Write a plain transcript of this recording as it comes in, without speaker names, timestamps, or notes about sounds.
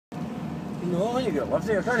No, you got left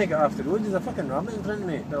there. I can't get off the road. There's a fucking rabbit in front of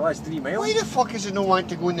me. The last 3 miles. Why the fuck is it no want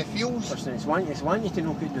to go in the fields? Listen, it's want you to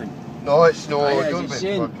knock it down. No, it's no. Aye, Don't it's be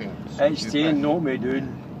saying, fucking it's stupid. saying knock me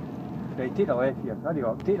down. Right, take the left here. Hurry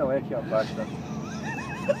up. Take the left here, bastard.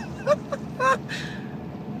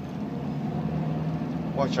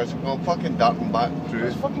 Watch us, we're going fucking darting back through.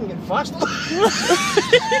 It's fucking getting faster.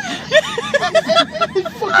 It's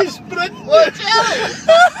fucking sprint. Watch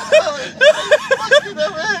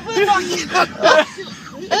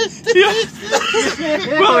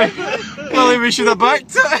Willie, we should have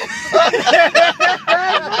backed it.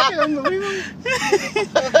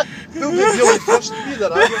 Don't be really first to be the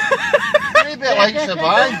rabbit. Maybe it likes the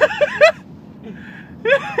man.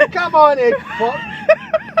 Come on, Ed. Fuck.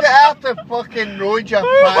 Get off the fucking road, you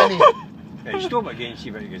fanny. Right, stop again, see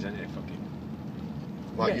what he goes into the fucking...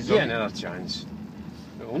 What, Get, he's get on- another chance.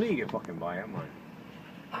 But only you get fucking by it, man.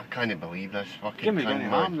 I can't believe this fucking Give me thing, going to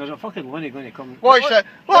man. happen. There's a fucking Lonnie going to come. Watch it.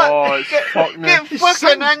 What? Oh, it's fucking Get it. fucking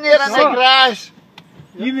in there in the grass.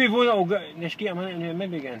 You move on, I'll get... Let's get a minute and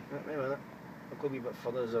maybe again. Wait a minute. I'll go a wee bit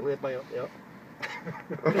further. There's a lay-by up there.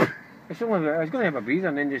 It's only, I was going to have a breather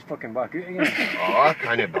and then just fucking back out again. Oh, I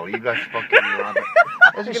can't believe this fucking rabbit.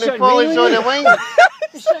 Is it It's going to sitting fall raining us on on the you. wine?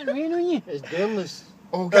 It's sitting rain on you. It's downless.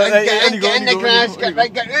 Oh, get in the grass, get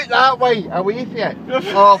out that way, away from it.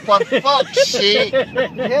 Oh, for fuck's sake. I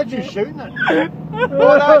heard you shouting it.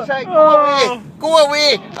 Oh, that's it, go away, go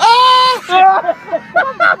away. Ah!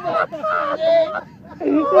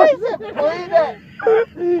 Why is it playing it?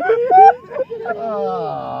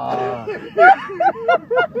 Ah.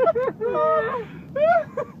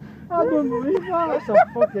 I don't believe that. That's a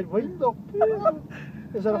fucking wind up.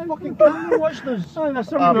 Is there a fucking camera watching us? Oh, there's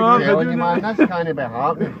I'm somebody telling you, man, this can't be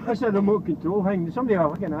happening. That's a remote control thing. Somebody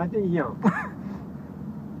have a fucking ad in here.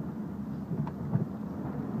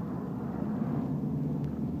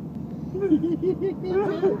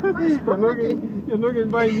 You're not going to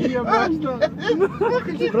buy me a bastard.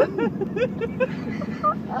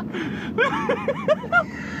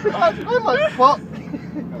 That's good like fuck.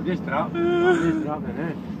 I'll just drop. I'll just drop it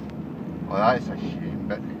now. Oh, that's a shame,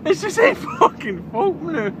 but It's just a fucking fault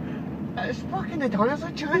now. it's fucking the tons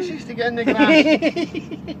of chances to get in the grass.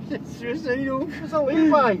 It's suicidal. It's a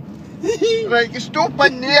lay-by. Right, you stop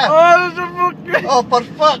in there. Oh, there's a fucking... Oh, for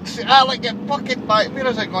fuck's sake, Alec, get fucking back. Where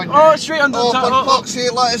is it going? Oh, it's straight under Oh, the for top. fuck's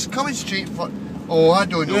sake, look, it's coming straight for... Oh, I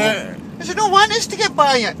don't know. Yeah. Does it not want us to get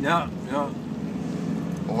by it? No, no.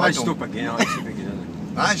 Oh, I I don't. stop again. I'll see if we get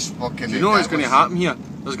in That's fucking... Do you know what's going to happen here?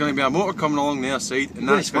 There's going to be a motor coming along their side and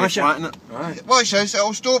Gonna that's going to smash it. flatten it. Alright. Watch this,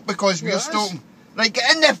 it'll stop because we're Yes. stopping. Right,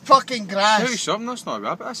 get in the fucking Tell you grass. something, that's not a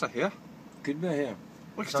rabbit, that's a hare. Could be here.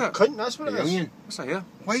 Look It's at a it. cunt, that's what The it is. onion. That's a hare.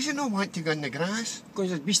 Why does it not want to go in the grass? Because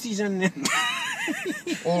there's beasties in there.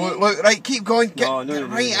 Oh, look, right, keep going. Get, No, get no,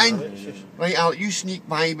 right no, in. no, it's just- Right, Alec, you sneak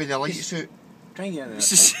by with the light suit. Try and get in there.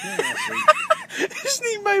 This is- Get in there, see.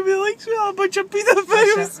 Sneak by me like a bunch of That's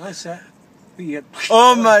pedophiles. it. That's it. We get...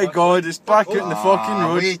 Oh my god, it's back out in the fucking Ah,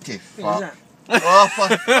 road. way to What is fuck. it? Oh,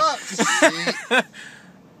 for fuck's sake.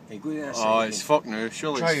 Hey, go to that Oh, side it's again. fucked now.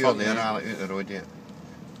 Surely Try it's over fucked there, now. Alec, out the road here.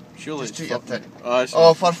 Surely Just it's take your fucked. tit. Oh,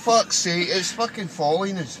 Oh, for fuck's sake, it's fucking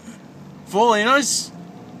following us. following us.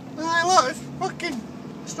 Aye, look, it's fucking...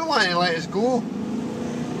 It's not wanting to let us go.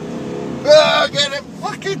 Ah, get it,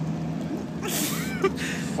 fucking...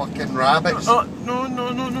 fucking rabbits. Oh, no, no,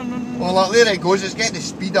 no, no, no, no. Well, look, there it goes, it's getting the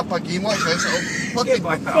speed up again. Watch this, it'll Get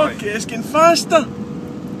fucking... back, Fuck it, it's getting faster.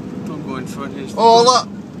 Don't go in front of us. Oh,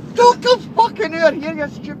 look. Don't come fucking over here, you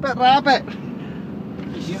stupid rabbit.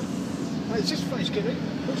 He's here. It's just it's getting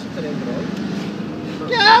closer to the end of the road.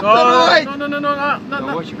 Get up the Oh, road. no, no, no, no, no, No,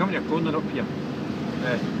 no. watch, you come to a corner up here.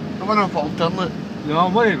 I'm going to alternate. No,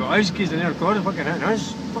 I'm worried about us, because in their corner fucking hitting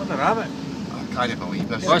us. Fuck the rabbit. I can't believe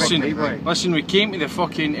this. Listen, Right. listen, we came to the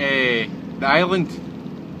fucking, the island.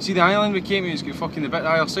 See the island we came to, it's got fucking the bit the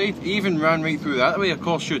other side. He even ran right through that the way a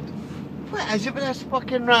car should. What is it with this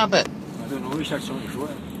fucking rabbit? I don't know, we should have something to show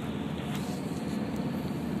it.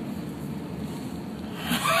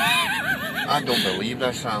 I don't believe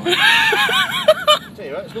this, Alan. Tell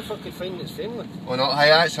you what, it's no fucking finding its family. Oh no, hey,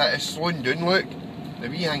 that's it, it's slowing down, look. The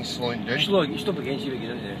wee thing's slowing down. Slow, you stop again, see if we get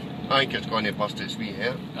into there. I think it's going to bust its wee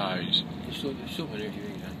hair. Aye, You stop now, see if we get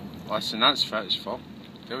in. listen, that's fit as fuck.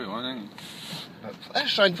 Tell you one thing.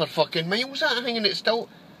 It's round for fucking miles, that thing, and it's still...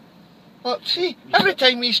 Look, see, every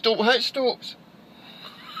time we stop, it stops.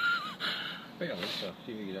 Wait a minute, sir,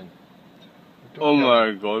 see if we get in. Oh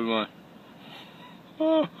my god, man.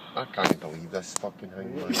 Oh. I can't believe this fucking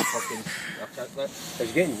thing, man.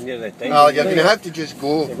 It's getting near the time. Oh, you're going to have to just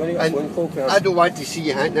go. You're going to get a And phone call for I don't want to see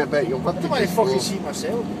you hitting it, but you'll have I to don't want to just fucking go. see it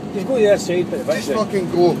myself. Just go to the other side, but the Just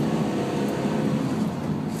fucking go.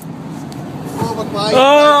 fuck my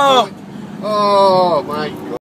Oh! Oh my